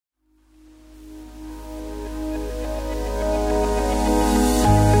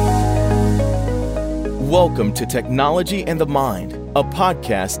Welcome to Technology and the Mind, a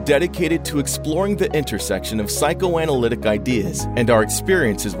podcast dedicated to exploring the intersection of psychoanalytic ideas and our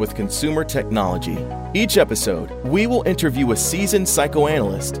experiences with consumer technology. Each episode, we will interview a seasoned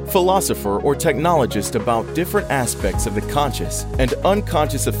psychoanalyst, philosopher, or technologist about different aspects of the conscious and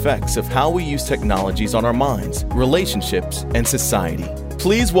unconscious effects of how we use technologies on our minds, relationships, and society.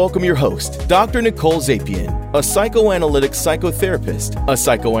 Please welcome your host, Dr. Nicole Zapian, a psychoanalytic psychotherapist, a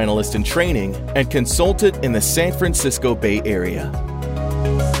psychoanalyst in training, and consultant in the San Francisco Bay Area.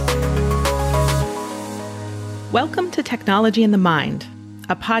 Welcome to Technology and the Mind,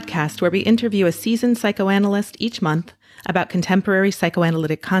 a podcast where we interview a seasoned psychoanalyst each month about contemporary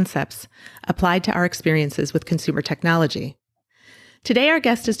psychoanalytic concepts applied to our experiences with consumer technology. Today, our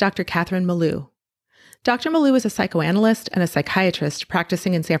guest is Dr. Catherine Mallouh. Dr. Mallouh is a psychoanalyst and a psychiatrist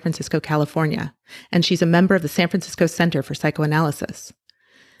practicing in San Francisco, California, and she's a member of the San Francisco Center for Psychoanalysis.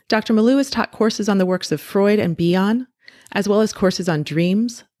 Dr. Mallouh has taught courses on the works of Freud and Bion, as well as courses on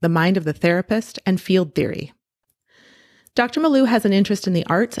dreams, the mind of the therapist, and field theory. Dr. Mallouh has an interest in the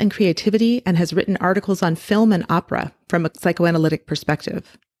arts and creativity and has written articles on film and opera from a psychoanalytic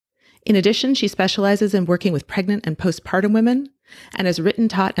perspective. In addition, she specializes in working with pregnant and postpartum women and has written,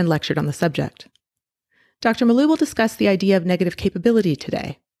 taught, and lectured on the subject. Dr. Mallouh will discuss the idea of negative capability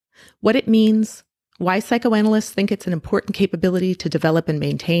today, what it means, why psychoanalysts think it's an important capability to develop and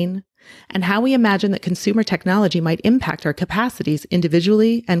maintain, and how we imagine that consumer technology might impact our capacities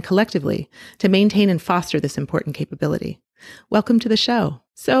individually and collectively to maintain and foster this important capability. Welcome to the show.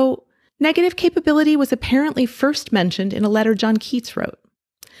 So, negative capability was apparently first mentioned in a letter John Keats wrote.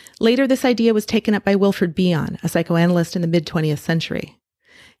 Later, this idea was taken up by Wilfred Bion, a psychoanalyst in the mid-20th century.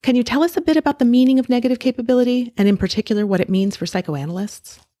 Can you tell us a bit about the meaning of negative capability, and in particular, what it means for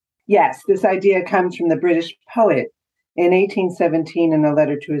psychoanalysts? Yes, this idea comes from the British poet. In 1817, in a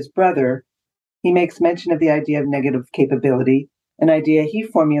letter to his brother, he makes mention of the idea of negative capability, an idea he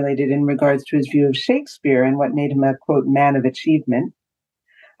formulated in regards to his view of Shakespeare and what made him a, quote, man of achievement.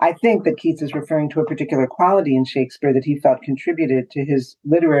 I think that Keats is referring to a particular quality in Shakespeare that he felt contributed to his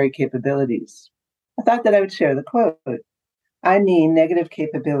literary capabilities. I thought that I would share the quote. I mean negative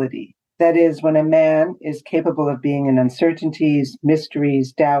capability. That is, when a man is capable of being in uncertainties,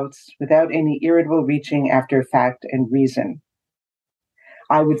 mysteries, doubts, without any irritable reaching after fact and reason.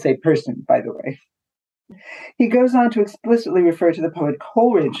 I would say person, by the way. He goes on to explicitly refer to the poet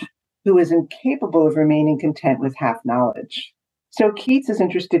Coleridge, who is incapable of remaining content with half knowledge. So Keats is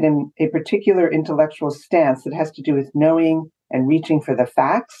interested in a particular intellectual stance that has to do with knowing and reaching for the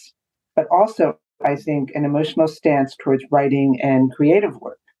facts, but also, I think, an emotional stance towards writing and creative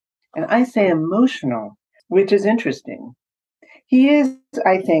work. And I say emotional, which is interesting. He is,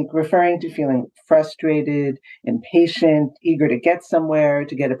 I think, referring to feeling frustrated, impatient, eager to get somewhere,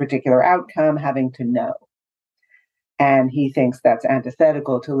 to get a particular outcome, having to know. And he thinks that's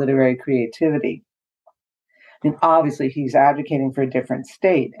antithetical to literary creativity. And obviously, he's advocating for a different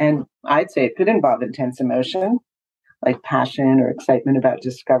state. And I'd say it could involve intense emotion, like passion or excitement about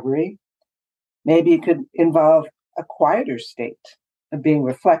discovery. Maybe it could involve a quieter state of being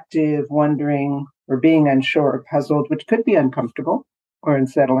reflective, wondering, or being unsure or puzzled, which could be uncomfortable or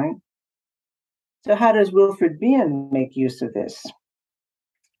unsettling. So how does Wilfred Bion make use of this?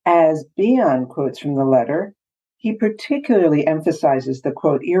 As Bion quotes from the letter, he particularly emphasizes the,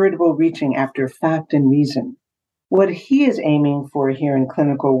 quote, irritable reaching after fact and reason. What he is aiming for here in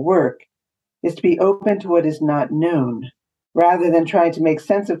clinical work is to be open to what is not known, rather than trying to make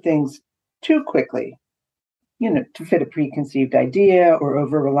sense of things too quickly, to fit a preconceived idea or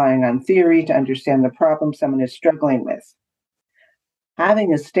over-relying on theory to understand the problem someone is struggling with.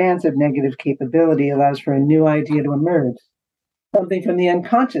 Having a stance of negative capability allows for a new idea to emerge, something from the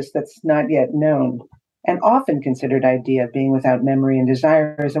unconscious that's not yet known. An often considered idea of being without memory and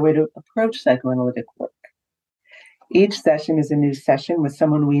desire is a way to approach psychoanalytic work. Each session is a new session with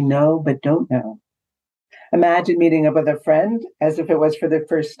someone we know but don't know. Imagine meeting up with a friend as if it was for the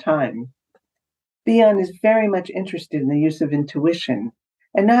first time. Bion is very much interested in the use of intuition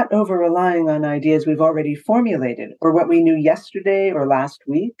and not over-relying on ideas we've already formulated or what we knew yesterday or last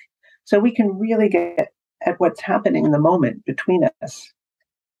week, so we can really get at what's happening in the moment between us.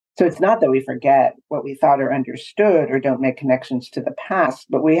 So it's not that we forget what we thought or understood or don't make connections to the past,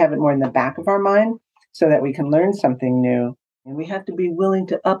 but we have it more in the back of our mind so that we can learn something new. And we have to be willing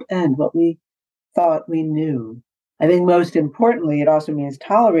to upend what we thought we knew. I think most importantly, it also means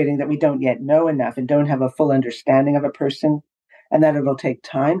tolerating that we don't yet know enough and don't have a full understanding of a person, and that it will take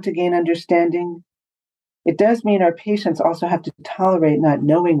time to gain understanding. It does mean our patients also have to tolerate not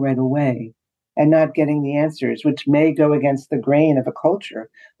knowing right away and not getting the answers, which may go against the grain of a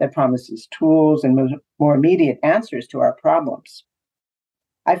culture that promises tools and more immediate answers to our problems.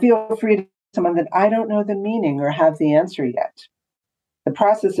 I feel free to someone that I don't know the meaning or have the answer yet. The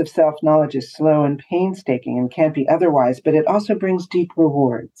process of self-knowledge is slow and painstaking and can't be otherwise, but it also brings deep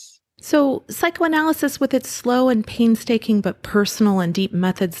rewards. So psychoanalysis, with its slow and painstaking but personal and deep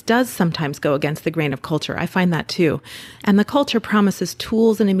methods, does sometimes go against the grain of culture. I find that too. And the culture promises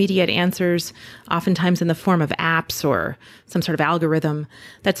tools and immediate answers, oftentimes in the form of apps or some sort of algorithm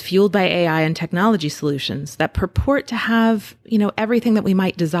that's fueled by AI and technology solutions that purport to have, everything that we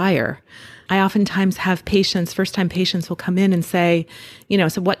might desire. I oftentimes have patients, first-time patients will come in and say,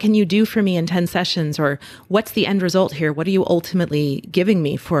 so what can you do for me in 10 sessions? Or what's the end result here? What are you ultimately giving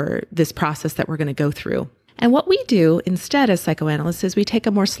me for this process that we're going to go through? And what we do instead as psychoanalysts is we take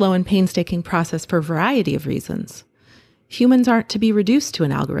a more slow and painstaking process for a variety of reasons. Humans aren't to be reduced to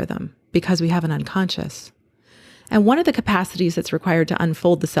an algorithm because we have an unconscious. And one of the capacities that's required to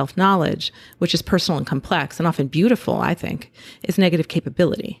unfold the self-knowledge, which is personal and complex and often beautiful, I think, is negative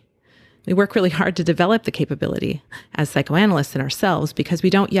capability. We work really hard to develop the capability as psychoanalysts in ourselves because we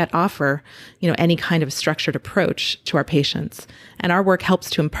don't yet offer, any kind of structured approach to our patients. And our work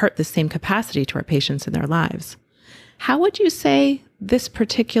helps to impart the same capacity to our patients in their lives. How would you say this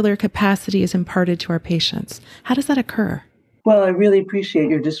particular capacity is imparted to our patients? How does that occur? Well, I really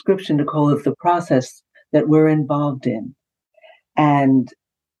appreciate your description, Nicole, of the process that we're involved in. And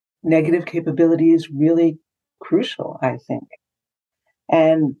negative capability is really crucial, I think.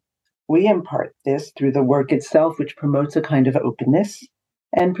 And we impart this through the work itself, which promotes a kind of openness,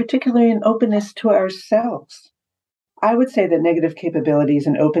 and particularly an openness to ourselves. I would say that negative capability is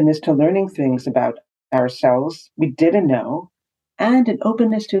an openness to learning things about ourselves we didn't know, and an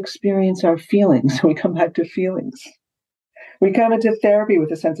openness to experience our feelings. We come back to feelings. We come into therapy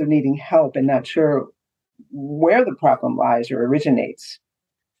with a sense of needing help and not sure where the problem lies or originates.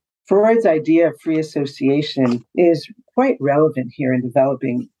 Freud's idea of free association is quite relevant here in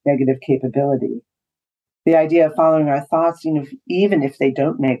developing negative capability. The idea of following our thoughts, even if they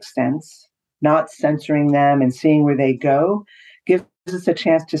don't make sense, not censoring them and seeing where they go, gives us a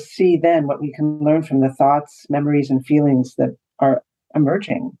chance to see then what we can learn from the thoughts, memories, and feelings that are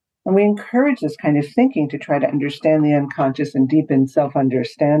emerging. And we encourage this kind of thinking to try to understand the unconscious and deepen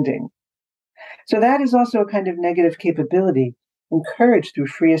self-understanding. So that is also a kind of negative capability, encouraged through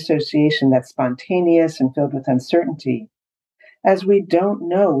free association that's spontaneous and filled with uncertainty, as we don't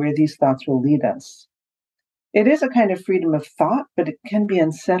know where these thoughts will lead us. It is a kind of freedom of thought, but it can be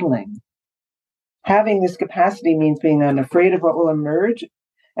unsettling. Having this capacity means being unafraid of what will emerge,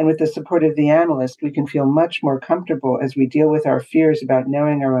 and with the support of the analyst, we can feel much more comfortable as we deal with our fears about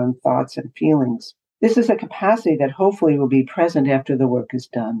knowing our own thoughts and feelings. This is a capacity that hopefully will be present after the work is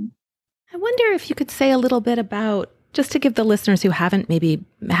done. I wonder if you could say a little bit about, just to give the listeners who haven't maybe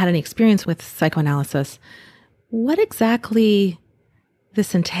had any experience with psychoanalysis, what exactly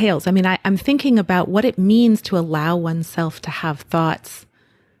this entails. I mean, I'm thinking about what it means to allow oneself to have thoughts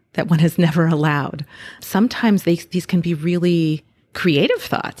that one has never allowed. Sometimes these can be really creative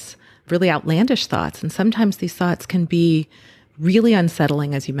thoughts, really outlandish thoughts. And sometimes these thoughts can be really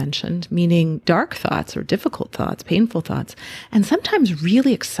unsettling, as you mentioned, meaning dark thoughts or difficult thoughts, painful thoughts, and sometimes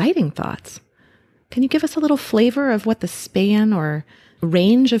really exciting thoughts. Can you give us a little flavor of what the span or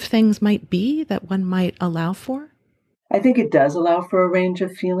range of things might be that one might allow for? I think it does allow for a range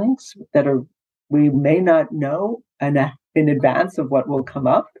of feelings that we may not know in advance of what will come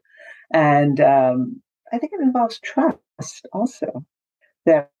up. And I think it involves trust also,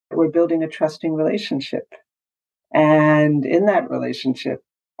 that we're building a trusting relationship. And in that relationship,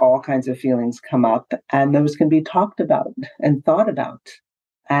 all kinds of feelings come up, and those can be talked about and thought about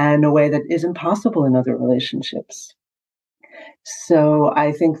in a way that isn't possible in other relationships. So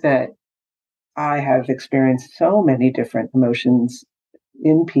I think that I have experienced so many different emotions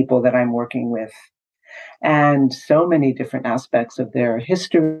in people that I'm working with, and so many different aspects of their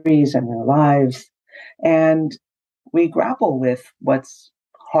histories and their lives. And we grapple with what's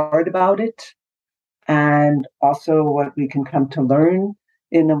hard about it, and also what we can come to learn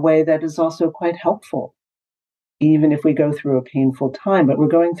in a way that is also quite helpful, even if we go through a painful time, but we're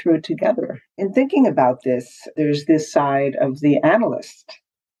going through it together. In thinking about this, there's this side of the analyst.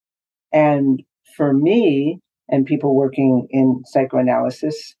 And for me and people working in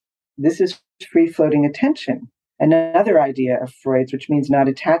psychoanalysis, this is free-floating attention, another idea of Freud's, which means not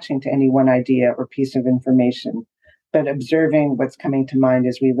attaching to any one idea or piece of information, but observing what's coming to mind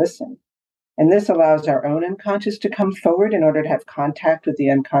as we listen. And this allows our own unconscious to come forward in order to have contact with the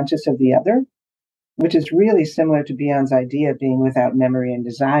unconscious of the other, which is really similar to Bion's idea of being without memory and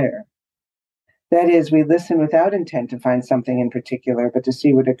desire. That is, we listen without intent to find something in particular, but to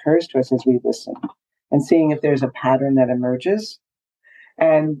see what occurs to us as we listen and seeing if there's a pattern that emerges.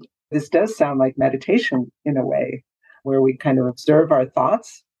 And this does sound like meditation in a way, where we kind of observe our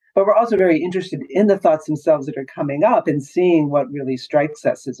thoughts, but we're also very interested in the thoughts themselves that are coming up and seeing what really strikes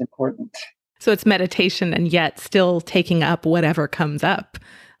us as important. So it's meditation and yet still taking up whatever comes up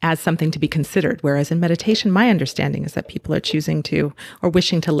as something to be considered. Whereas in meditation, my understanding is that people are choosing to or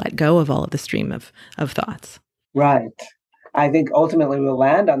wishing to let go of all of the stream of thoughts. Right. I think ultimately we'll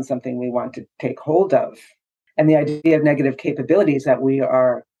land on something we want to take hold of. And the idea of negative capability is that we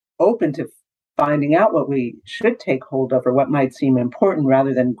are open to finding out what we should take hold of or what might seem important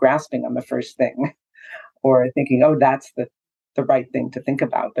rather than grasping on the first thing or thinking, oh, that's the right thing to think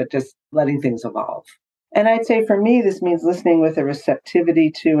about, but just letting things evolve. And I'd say for me, this means listening with a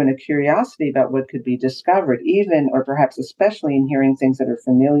receptivity to and a curiosity about what could be discovered, even or perhaps especially in hearing things that are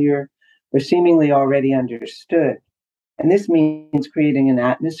familiar or seemingly already understood. And this means creating an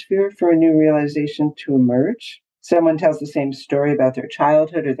atmosphere for a new realization to emerge. Someone tells the same story about their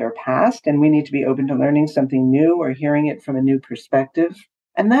childhood or their past, and we need to be open to learning something new or hearing it from a new perspective.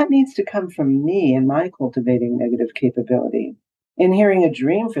 And that needs to come from me and my cultivating negative capability. In hearing a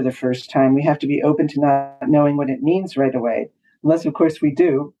dream for the first time, we have to be open to not knowing what it means right away, unless, of course, we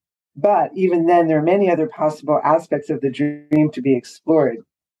do. But even then, there are many other possible aspects of the dream to be explored.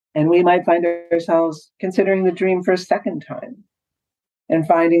 And we might find ourselves considering the dream for a second time and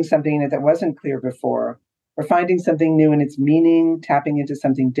finding something in it that wasn't clear before, or finding something new in its meaning, tapping into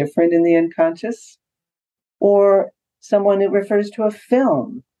something different in the unconscious. Or someone who refers to a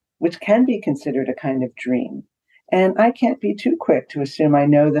film, which can be considered a kind of dream. And I can't be too quick to assume I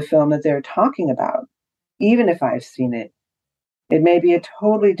know the film that they're talking about, even if I've seen it. It may be a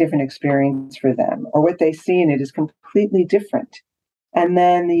totally different experience for them, or what they see in it is completely different. And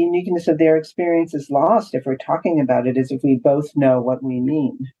then the uniqueness of their experience is lost if we're talking about it as if we both know what we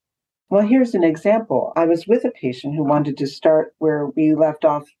mean. Well, here's an example. I was with a patient who wanted to start where we left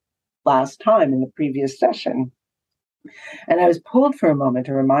off last time in the previous session. And I was pulled for a moment,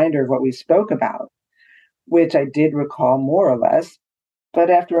 a reminder of what we spoke about, which I did recall more or less. But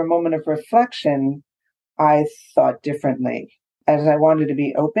after a moment of reflection, I thought differently. As I wanted to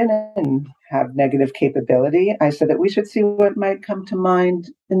be open and have negative capability, I said that we should see what might come to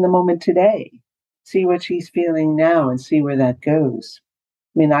mind in the moment today, see what she's feeling now and see where that goes.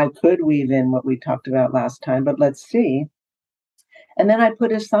 I mean, I could weave in what we talked about last time, but let's see. And then I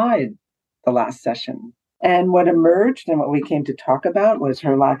put aside the last session. And what emerged and what we came to talk about was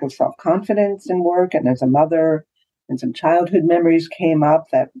her lack of self-confidence in work and as a mother, and some childhood memories came up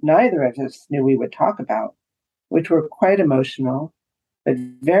that neither of us knew we would talk about, which were quite emotional, but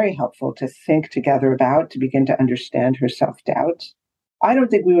very helpful to think together about, to begin to understand her self-doubt. I don't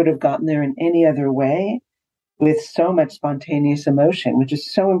think we would have gotten there in any other way with so much spontaneous emotion, which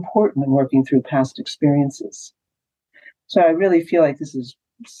is so important in working through past experiences. So I really feel like this is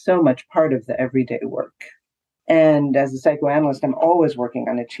so much part of the everyday work. And as a psychoanalyst, I'm always working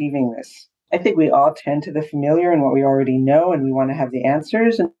on achieving this. I think we all tend to the familiar and what we already know, and we want to have the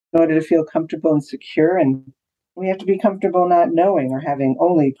answers in order to feel comfortable and secure. And we have to be comfortable not knowing or having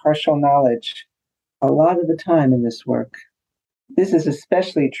only partial knowledge a lot of the time in this work. This is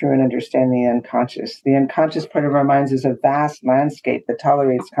especially true in understanding the unconscious. The unconscious part of our minds is a vast landscape that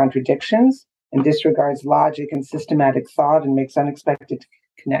tolerates contradictions and disregards logic and systematic thought and makes unexpected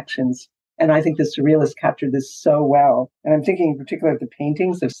connections. And I think the surrealists captured this so well. And I'm thinking in particular of the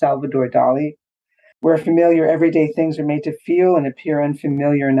paintings of Salvador Dali, where familiar everyday things are made to feel and appear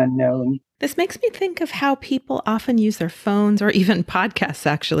unfamiliar and unknown. This makes me think of how people often use their phones or even podcasts,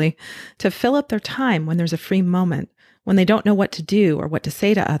 actually, to fill up their time when there's a free moment, when they don't know what to do or what to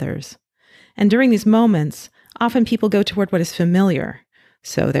say to others. And during these moments, often people go toward what is familiar.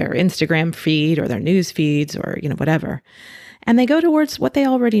 So their Instagram feed or their news feeds or, whatever. And they go towards what they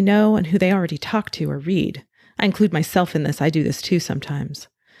already know and who they already talk to or read. I include myself in this. I do this too sometimes.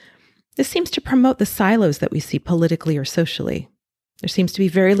 This seems to promote the silos that we see politically or socially. There seems to be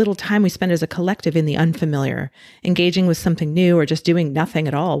very little time we spend as a collective in the unfamiliar, engaging with something new or just doing nothing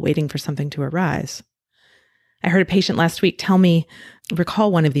at all, waiting for something to arise. I heard a patient last week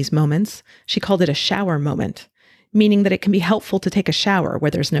recall one of these moments. She called it a shower moment, meaning that it can be helpful to take a shower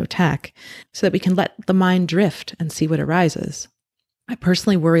where there's no tech, so that we can let the mind drift and see what arises. I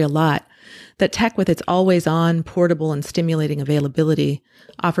personally worry a lot that tech, with its always-on, portable, and stimulating availability,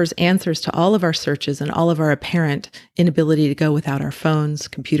 offers answers to all of our searches and all of our apparent inability to go without our phones,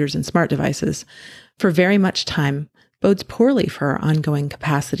 computers, and smart devices for very much time, bodes poorly for our ongoing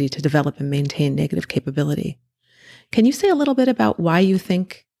capacity to develop and maintain negative capability. Can you say a little bit about why you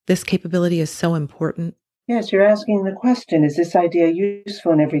think this capability is so important? Yes, you're asking the question, is this idea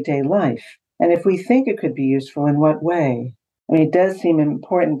useful in everyday life? And if we think it could be useful, in what way? I mean, it does seem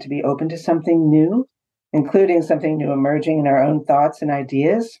important to be open to something new, including something new emerging in our own thoughts and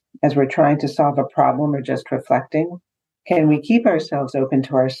ideas as we're trying to solve a problem or just reflecting. Can we keep ourselves open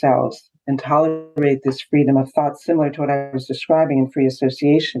to ourselves and tolerate this freedom of thought similar to what I was describing in free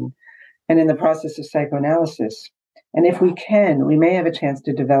association and in the process of psychoanalysis? And if we can, we may have a chance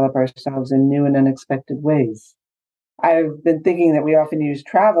to develop ourselves in new and unexpected ways. I've been thinking that we often use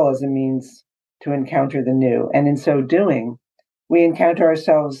travel as a means to encounter the new. And in so doing, we encounter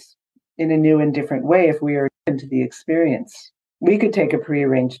ourselves in a new and different way if we are open to the experience. We could take a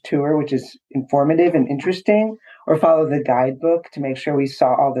prearranged tour, which is informative and interesting, or follow the guidebook to make sure we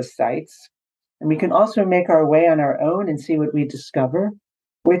saw all the sights. And we can also make our way on our own and see what we discover,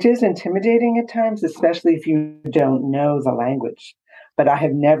 which is intimidating at times, especially if you don't know the language. But I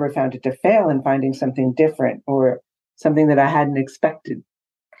have never found it to fail in finding something different or something that I hadn't expected.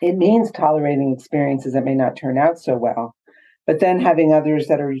 It means tolerating experiences that may not turn out so well, but then having others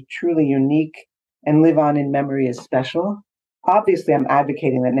that are truly unique and live on in memory is special. Obviously, I'm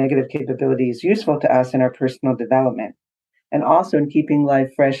advocating that negative capability is useful to us in our personal development and also in keeping life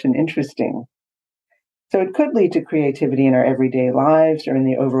fresh and interesting. So it could lead to creativity in our everyday lives or in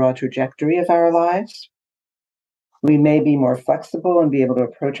the overall trajectory of our lives. We may be more flexible and be able to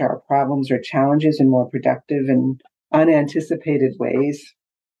approach our problems or challenges in more productive and unanticipated ways.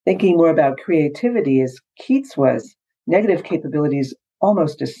 Thinking more about creativity, as Keats was, negative capability is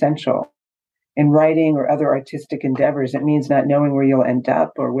almost essential. In writing or other artistic endeavors, it means not knowing where you'll end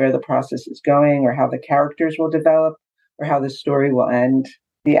up or where the process is going or how the characters will develop or how the story will end.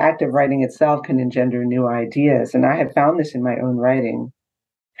 The act of writing itself can engender new ideas, and I have found this in my own writing,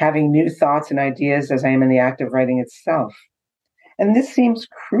 having new thoughts and ideas as I am in the act of writing itself. And this seems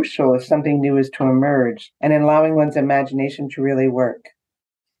crucial if something new is to emerge and in allowing one's imagination to really work.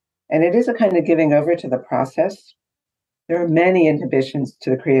 And it is a kind of giving over to the process. There are many inhibitions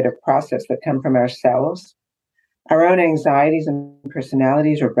to the creative process that come from ourselves, our own anxieties and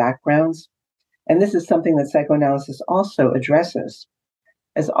personalities or backgrounds. And this is something that psychoanalysis also addresses,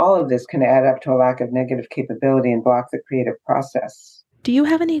 as all of this can add up to a lack of negative capability and block the creative process. Do you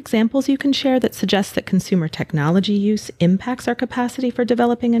have any examples you can share that suggest that consumer technology use impacts our capacity for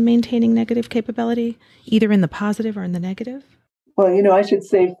developing and maintaining negative capability, either in the positive or in the negative? Well, I should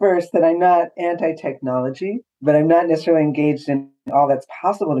say first that I'm not anti-technology, but I'm not necessarily engaged in all that's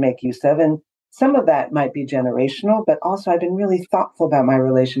possible to make use of. And some of that might be generational, but also I've been really thoughtful about my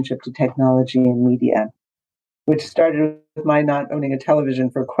relationship to technology and media, which started with my not owning a television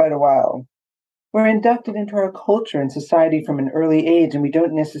for quite a while. We're inducted into our culture and society from an early age, and we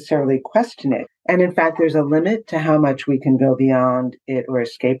don't necessarily question it. And in fact, there's a limit to how much we can go beyond it or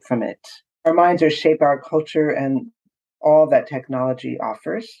escape from it. Our minds are shaped by our culture and all that technology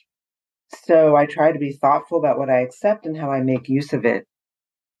offers. So I try to be thoughtful about what I accept and how I make use of it.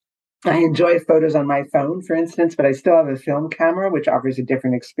 I enjoy photos on my phone, for instance, but I still have a film camera, which offers a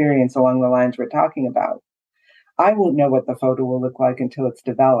different experience along the lines we're talking about. I won't know what the photo will look like until it's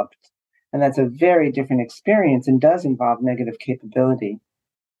developed. And that's a very different experience and does involve negative capability.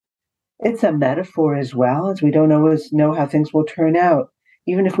 It's a metaphor as well, as we don't always know how things will turn out,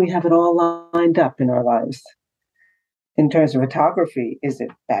 even if we have it all lined up in our lives. In terms of photography, is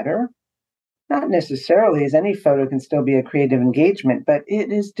it better? Not necessarily, as any photo can still be a creative engagement, but it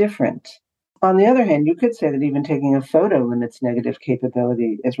is different. On the other hand, you could say that even taking a photo limits negative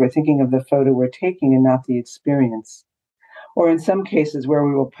capability, as we're thinking of the photo we're taking and not the experience. Or in some cases where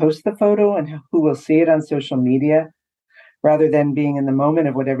we will post the photo and who will see it on social media, rather than being in the moment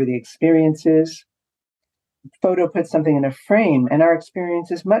of whatever the experience is. Photo puts something in a frame, and our experience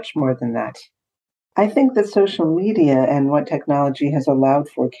is much more than that. I think that social media and what technology has allowed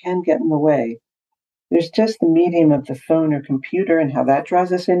for can get in the way. There's just the medium of the phone or computer and how that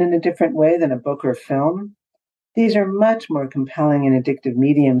draws us in a different way than a book or film. These are much more compelling and addictive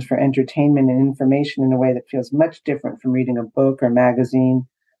mediums for entertainment and information in a way that feels much different from reading a book or magazine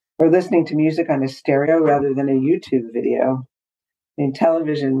or listening to music on a stereo rather than a YouTube video. I mean,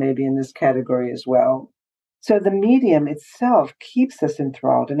 television may be in this category as well. So the medium itself keeps us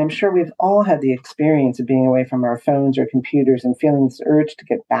enthralled, and I'm sure we've all had the experience of being away from our phones or computers and feeling this urge to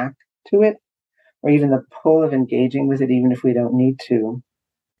get back to it, or even the pull of engaging with it even if we don't need to.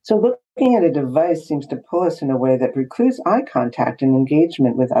 So looking at a device seems to pull us in a way that precludes eye contact and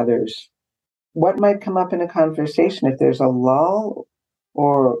engagement with others. What might come up in a conversation if there's a lull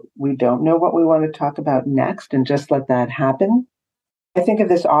or we don't know what we want to talk about next and just let that happen? I think of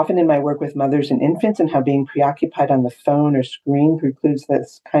this often in my work with mothers and infants and how being preoccupied on the phone or screen precludes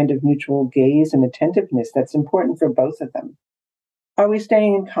this kind of mutual gaze and attentiveness that's important for both of them. Are we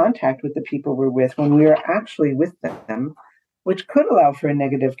staying in contact with the people we're with when we are actually with them, which could allow for a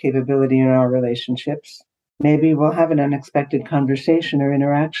negative capability in our relationships? Maybe we'll have an unexpected conversation or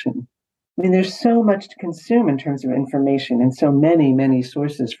interaction. I mean, there's so much to consume in terms of information and so many, many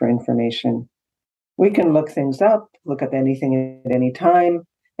sources for information. We can look things up, look up anything at any time,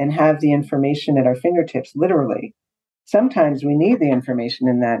 and have the information at our fingertips, literally. Sometimes we need the information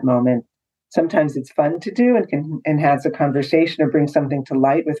in that moment. Sometimes it's fun to do and can enhance a conversation or bring something to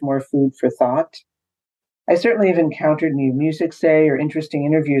light with more food for thought. I certainly have encountered new music, say, or interesting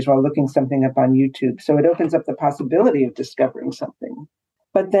interviews while looking something up on YouTube, so it opens up the possibility of discovering something.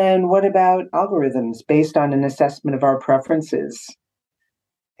 But then what about algorithms based on an assessment of our preferences?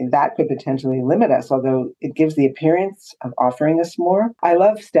 That could potentially limit us, although it gives the appearance of offering us more. I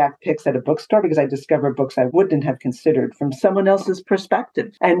love staff picks at a bookstore because I discover books I wouldn't have considered from someone else's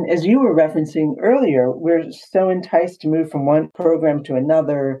perspective. And as you were referencing earlier, we're so enticed to move from one program to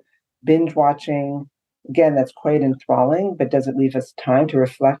another, binge watching. Again, that's quite enthralling, but doesn't leave us time to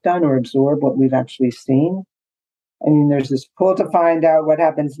reflect on or absorb what we've actually seen. I mean, there's this pull to find out what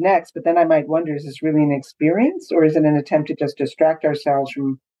happens next, but then I might wonder, is this really an experience or is it an attempt to just distract ourselves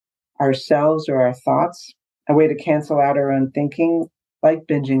from ourselves or our thoughts, a way to cancel out our own thinking, like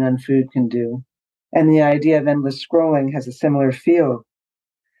binging on food can do? And the idea of endless scrolling has a similar feel.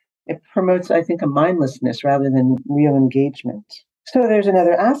 It promotes, I think, a mindlessness rather than real engagement. So there's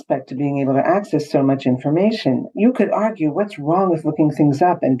another aspect to being able to access so much information. You could argue, what's wrong with looking things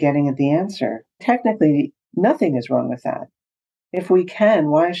up and getting at the answer? Technically, nothing is wrong with that. If we can,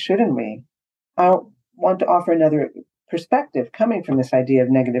 why shouldn't we? I want to offer another perspective coming from this idea of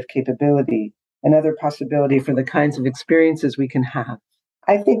negative capability, another possibility for the kinds of experiences we can have.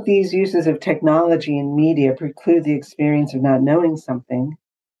 I think these uses of technology and media preclude the experience of not knowing something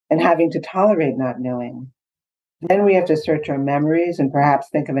and having to tolerate not knowing. Then we have to search our memories and perhaps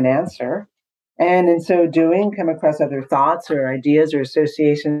think of an answer. And in so doing, come across other thoughts or ideas or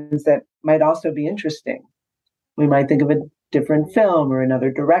associations that might also be interesting. We might think of a different film or another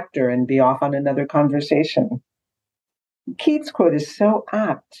director and be off on another conversation. Keats' quote is so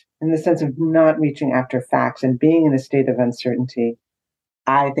apt in the sense of not reaching after facts and being in a state of uncertainty.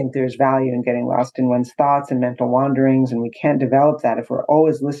 I think there's value in getting lost in one's thoughts and mental wanderings, and we can't develop that if we're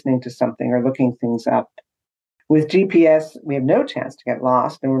always listening to something or looking things up. With GPS, we have no chance to get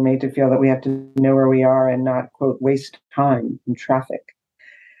lost, and we're made to feel that we have to know where we are and not, quote, waste time in traffic.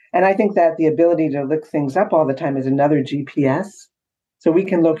 And I think that the ability to look things up all the time is another GPS, so we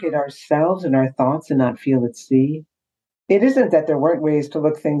can locate ourselves and our thoughts and not feel at sea. It isn't that there weren't ways to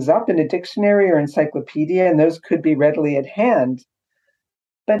look things up in a dictionary or encyclopedia, and those could be readily at hand,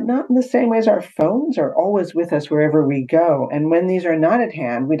 but not in the same way as our phones are always with us wherever we go. And when these are not at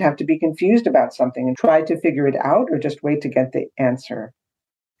hand, we'd have to be confused about something and try to figure it out or just wait to get the answer.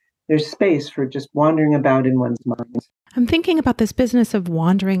 There's space for just wandering about in one's mind. I'm thinking about this business of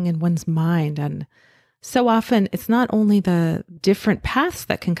wandering in one's mind. And so often it's not only the different paths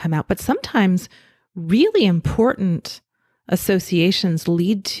that can come out, but sometimes really important associations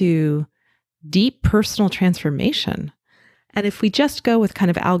lead to deep personal transformation. And if we just go with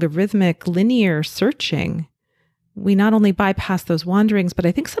kind of algorithmic linear searching, we not only bypass those wanderings, but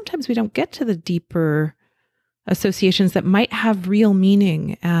I think sometimes we don't get to the deeper associations that might have real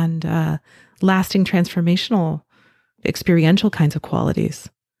meaning and lasting transformational experiential kinds of qualities.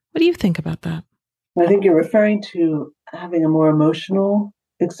 What do you think about that? I think you're referring to having a more emotional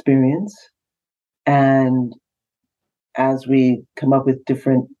experience. And as we come up with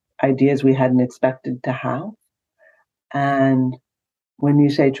different ideas we hadn't expected to have. And when you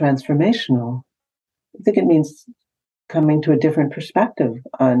say transformational, I think it means coming to a different perspective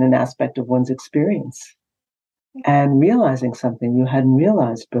on an aspect of one's experience and realizing something you hadn't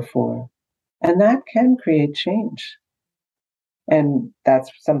realized before. And that can create change. And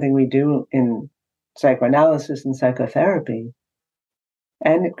that's something we do in psychoanalysis and psychotherapy.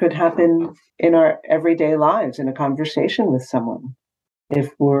 And it could happen in our everyday lives in a conversation with someone.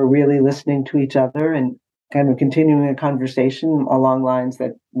 If we're really listening to each other and kind of continuing a conversation along lines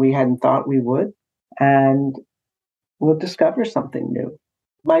that we hadn't thought we would, and we'll discover something new.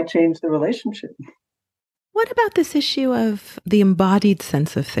 Might change the relationship. What about this issue of the embodied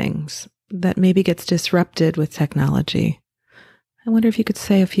sense of things that maybe gets disrupted with technology? I wonder if you could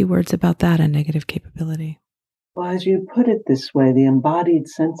say a few words about that and negative capability. Well, as you put it this way, the embodied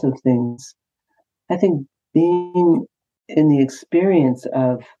sense of things, I think being in the experience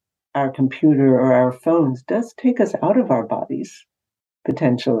of our computer or our phones does take us out of our bodies.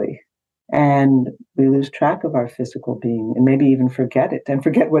 potentially. And we lose track of our physical being and maybe even forget it and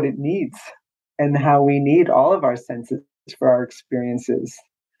forget what it needs and how we need all of our senses for our experiences,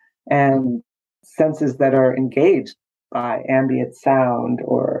 and senses that are engaged by ambient sound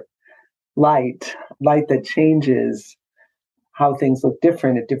or light that changes how things look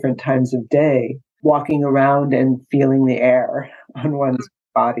different at different times of day, walking around and feeling the air on one's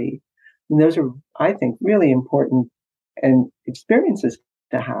body. And those are, I think, really important and experiences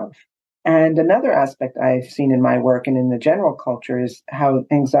to have. And another aspect I've seen in my work and in the general culture is how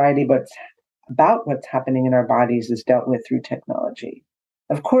anxiety about what's happening in our bodies is dealt with through technology.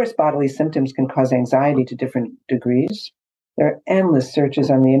 Of course, bodily symptoms can cause anxiety to different degrees. There are endless searches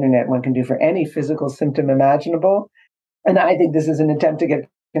on the internet one can do for any physical symptom imaginable. And I think this is an attempt to get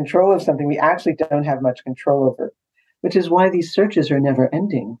control of something we actually don't have much control over, which is why these searches are never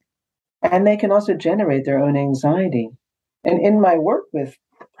ending. And they can also generate their own anxiety. And in my work with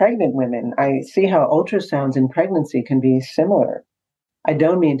pregnant women, I see how ultrasounds in pregnancy can be similar. I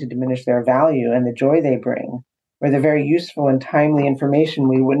don't mean to diminish their value and the joy they bring, or the very useful and timely information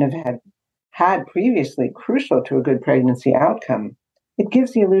we wouldn't have had previously, crucial to a good pregnancy outcome. It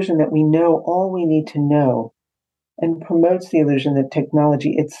gives the illusion that we know all we need to know and promotes the illusion that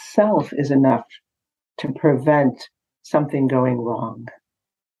technology itself is enough to prevent something going wrong.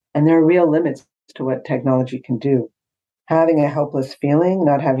 And there are real limits to what technology can do. Having a helpless feeling,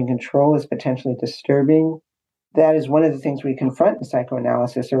 not having control, is potentially disturbing. That is one of the things we confront in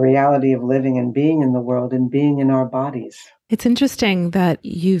psychoanalysis, a reality of living and being in the world and being in our bodies. It's interesting that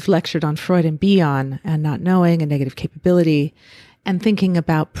you've lectured on Freud and Bion and not knowing and negative capability, and thinking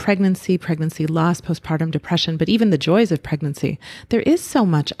about pregnancy loss, postpartum depression, but even the joys of pregnancy. There is so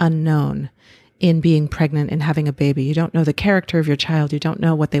much unknown in being pregnant and having a baby. You don't know the character of your child. You don't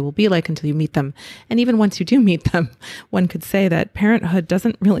know what they will be like until you meet them. And even once you do meet them, one could say that parenthood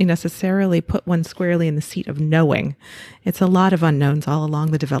doesn't really necessarily put one squarely in the seat of knowing. It's a lot of unknowns all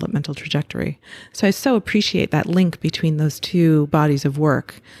along the developmental trajectory. So I so appreciate that link between those two bodies of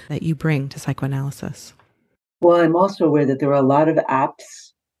work that you bring to psychoanalysis. Well, I'm also aware that there are a lot of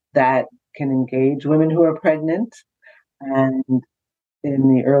apps that can engage women who are pregnant and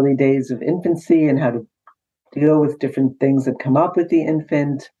in the early days of infancy, and how to deal with different things that come up with the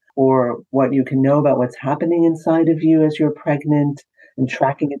infant, or what you can know about what's happening inside of you as you're pregnant, and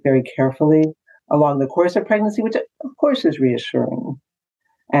tracking it very carefully along the course of pregnancy, which of course is reassuring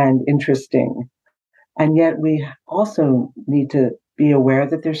and interesting. And yet we also need to be aware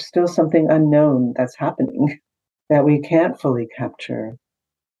that there's still something unknown that's happening that we can't fully capture.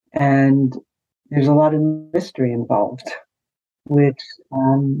 And there's a lot of mystery involved, which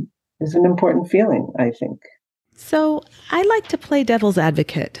is an important feeling, I think. So I like to play devil's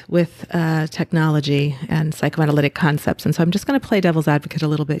advocate with technology and psychoanalytic concepts. And so I'm just going to play devil's advocate a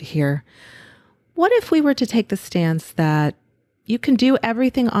little bit here. What if we were to take the stance that you can do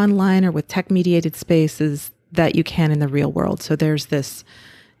everything online or with tech-mediated spaces that you can in the real world? So there's this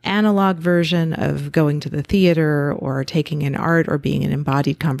analog version of going to the theater or taking in art or being an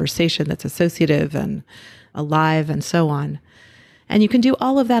embodied conversation that's associative and alive and so on. And you can do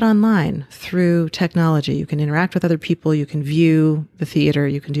all of that online through technology. You can interact with other people. You can view the theater.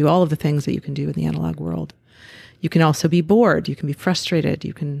 You can do all of the things that you can do in the analog world. You can also be bored. You can be frustrated.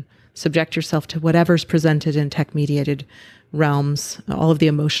 You can subject yourself to whatever's presented in tech-mediated realms, all of the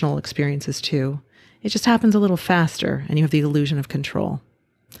emotional experiences too. It just happens a little faster, and you have the illusion of control.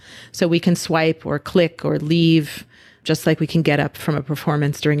 So we can swipe or click or leave, just like we can get up from a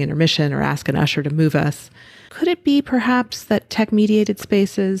performance during intermission or ask an usher to move us. Could it be perhaps that tech-mediated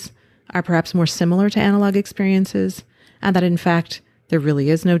spaces are perhaps more similar to analog experiences, and that in fact there really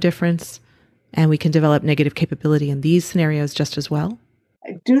is no difference, and we can develop negative capability in these scenarios just as well?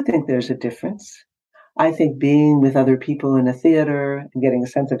 I do think there's a difference. I think being with other people in a theater and getting a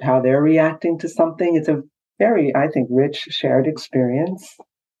sense of how they're reacting to something, it's a very, I think, rich shared experience.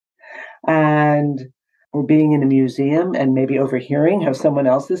 And or being in a museum and maybe overhearing how someone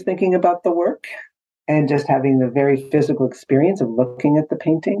else is thinking about the work, and just having the very physical experience of looking at the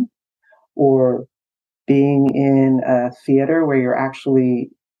painting, or being in a theater where you're actually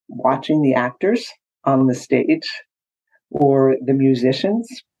watching the actors on the stage or the musicians.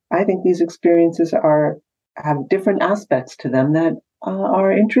 I think these experiences have different aspects to them that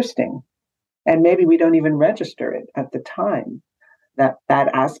are interesting. And maybe we don't even register it at the time, that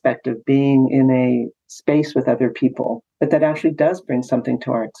aspect of being in a space with other people, but that actually does bring something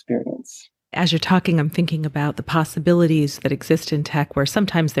to our experience. As you're talking, I'm thinking about the possibilities that exist in tech, where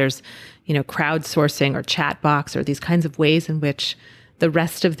sometimes there's, crowdsourcing or chat box or these kinds of ways in which the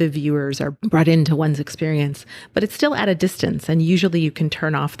rest of the viewers are brought into one's experience, but it's still at a distance. And usually you can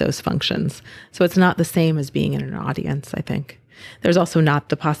turn off those functions. So it's not the same as being in an audience, I think. There's also not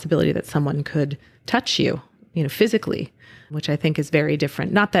the possibility that someone could touch you, physically, which I think is very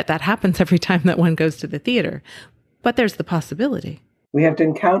different. Not that that happens every time that one goes to the theater, but there's the possibility. We have to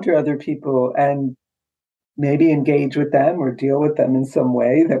encounter other people and maybe engage with them or deal with them in some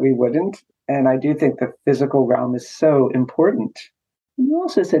way that we wouldn't. And I do think the physical realm is so important. You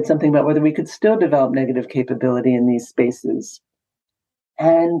also said something about whether we could still develop negative capability in these spaces.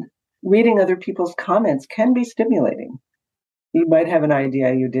 And reading other people's comments can be stimulating. You might have an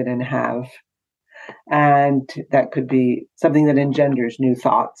idea you didn't have. And that could be something that engenders new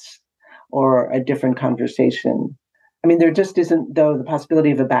thoughts or a different conversation. I mean, there just isn't, though, the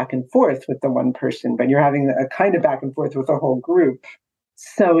possibility of a back and forth with the one person, but you're having a kind of back and forth with a whole group.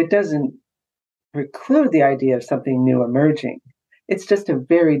 So it doesn't preclude the idea of something new emerging. It's just a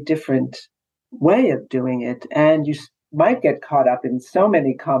very different way of doing it. And you might get caught up in so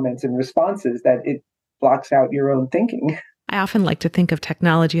many comments and responses that it blocks out your own thinking. I often like to think of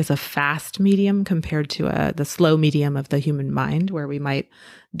technology as a fast medium compared to the slow medium of the human mind, where we might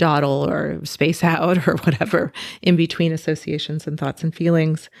dawdle or space out or whatever in between associations and thoughts and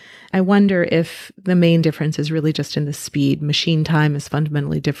feelings. I wonder if the main difference is really just in the speed. Machine time is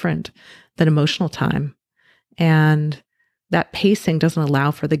fundamentally different than emotional time. And that pacing doesn't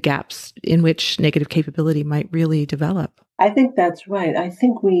allow for the gaps in which negative capability might really develop. I think that's right. I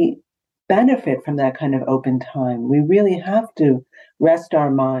think we benefit from that kind of open time. We really have to rest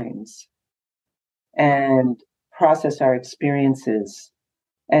our minds and process our experiences.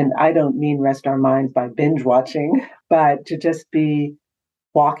 And I don't mean rest our minds by binge watching, but to just be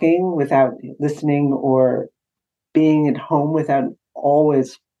walking without listening or being at home without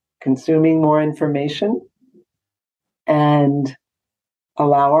always consuming more information and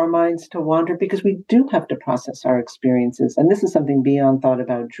allow our minds to wander, because we do have to process our experiences. And this is something Bion thought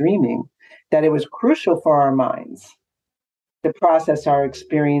about dreaming, that it was crucial for our minds to process our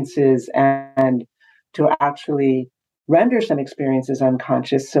experiences and to actually render some experiences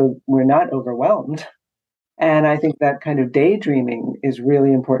unconscious so we're not overwhelmed. And I think that kind of daydreaming is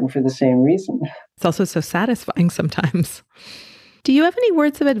really important for the same reason. It's also so satisfying sometimes. Do you have any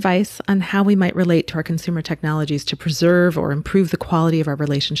words of advice on how we might relate to our consumer technologies to preserve or improve the quality of our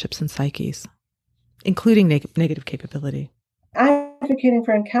relationships and psyches, including negative capability? Advocating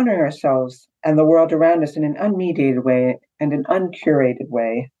for encountering ourselves and the world around us in an unmediated way and an uncurated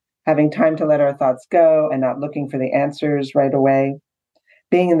way, having time to let our thoughts go and not looking for the answers right away,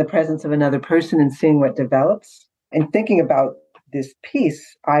 being in the presence of another person and seeing what develops. And thinking about this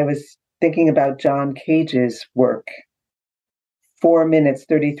piece, I was thinking about John Cage's work, 4 minutes,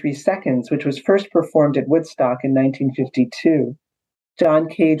 33 seconds, which was first performed at Woodstock in 1952. John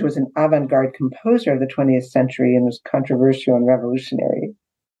Cage was an avant-garde composer of the 20th century and was controversial and revolutionary.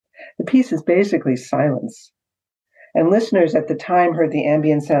 The piece is basically silence, and listeners at the time heard the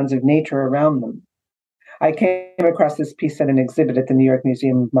ambient sounds of nature around them. I came across this piece at an exhibit at the New York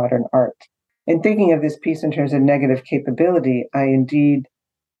Museum of Modern Art. In thinking of this piece in terms of negative capability, I indeed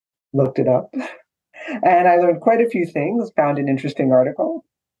looked it up. And I learned quite a few things, found an interesting article.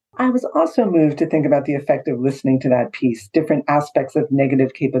 I was also moved to think about the effect of listening to that piece. Different aspects of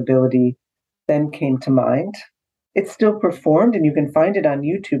negative capability then came to mind. It's still performed and you can find it on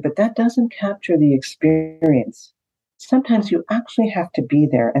YouTube, but that doesn't capture the experience. Sometimes you actually have to be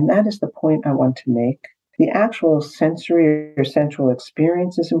there, and that is the point I want to make. The actual sensory or sensual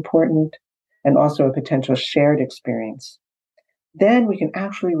experience is important, and also a potential shared experience. Then we can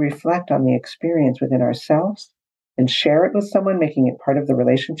actually reflect on the experience within ourselves and share it with someone, making it part of the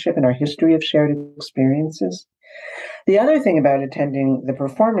relationship and our history of shared experiences. The other thing about attending the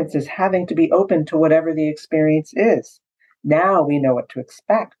performance is having to be open to whatever the experience is. Now we know what to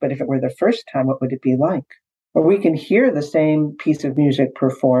expect, but if it were the first time, what would it be like? Or we can hear the same piece of music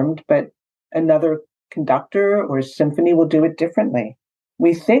performed, but another conductor or symphony will do it differently.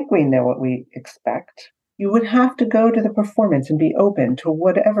 We think we know what we expect. You would have to go to the performance and be open to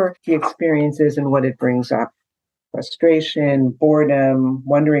whatever the experience is and what it brings up. Frustration, boredom,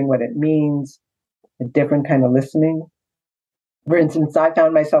 wondering what it means, a different kind of listening. For instance, I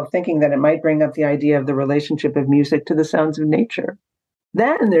found myself thinking that it might bring up the idea of the relationship of music to the sounds of nature.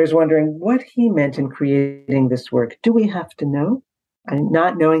 Then there's wondering what he meant in creating this work. Do we have to know? And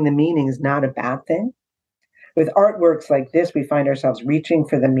not knowing the meaning is not a bad thing. With artworks like this, we find ourselves reaching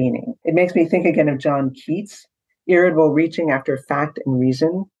for the meaning. It makes me think again of John Keats, irritable reaching after fact and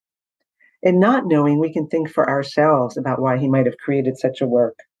reason. In not knowing, we can think for ourselves about why he might have created such a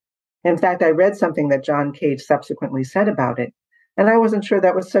work. In fact, I read something that John Cage subsequently said about it, And I wasn't sure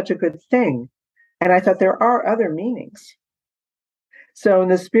that was such a good thing. And I thought there are other meanings. So in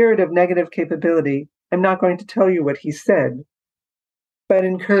the spirit of negative capability, I'm not going to tell you what he said, but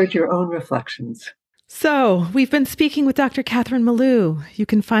encourage your own reflections. So, we've been speaking with Dr. Catherine Mallouh. You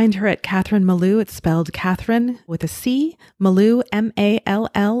can find her at Catherine Mallouh. It's spelled Catherine with a C, Mallouh, MALLOUH.com.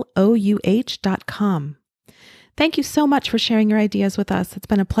 Thank you so much for sharing your ideas with us. It's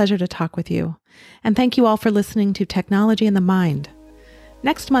been a pleasure to talk with you. And thank you all for listening to Technology and the Mind.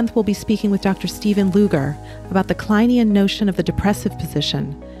 Next month, we'll be speaking with Dr. Stephen Lugar about the Kleinian notion of the depressive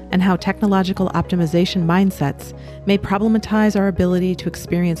position and how technological optimization mindsets may problematize our ability to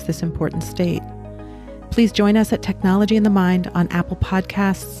experience this important state. Please join us at Technology and the Mind on Apple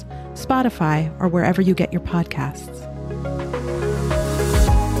Podcasts, Spotify, or wherever you get your podcasts.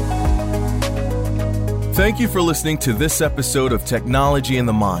 Thank you for listening to this episode of Technology and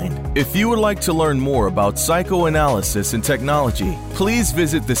the Mind. If you would like to learn more about psychoanalysis and technology, please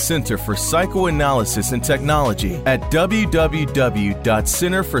visit the Center for Psychoanalysis and Technology at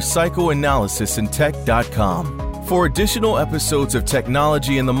www.centerforpsychoanalysisandtech.com. For additional episodes of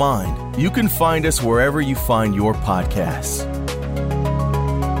Technology and the Mind, you can find us wherever you find your podcasts.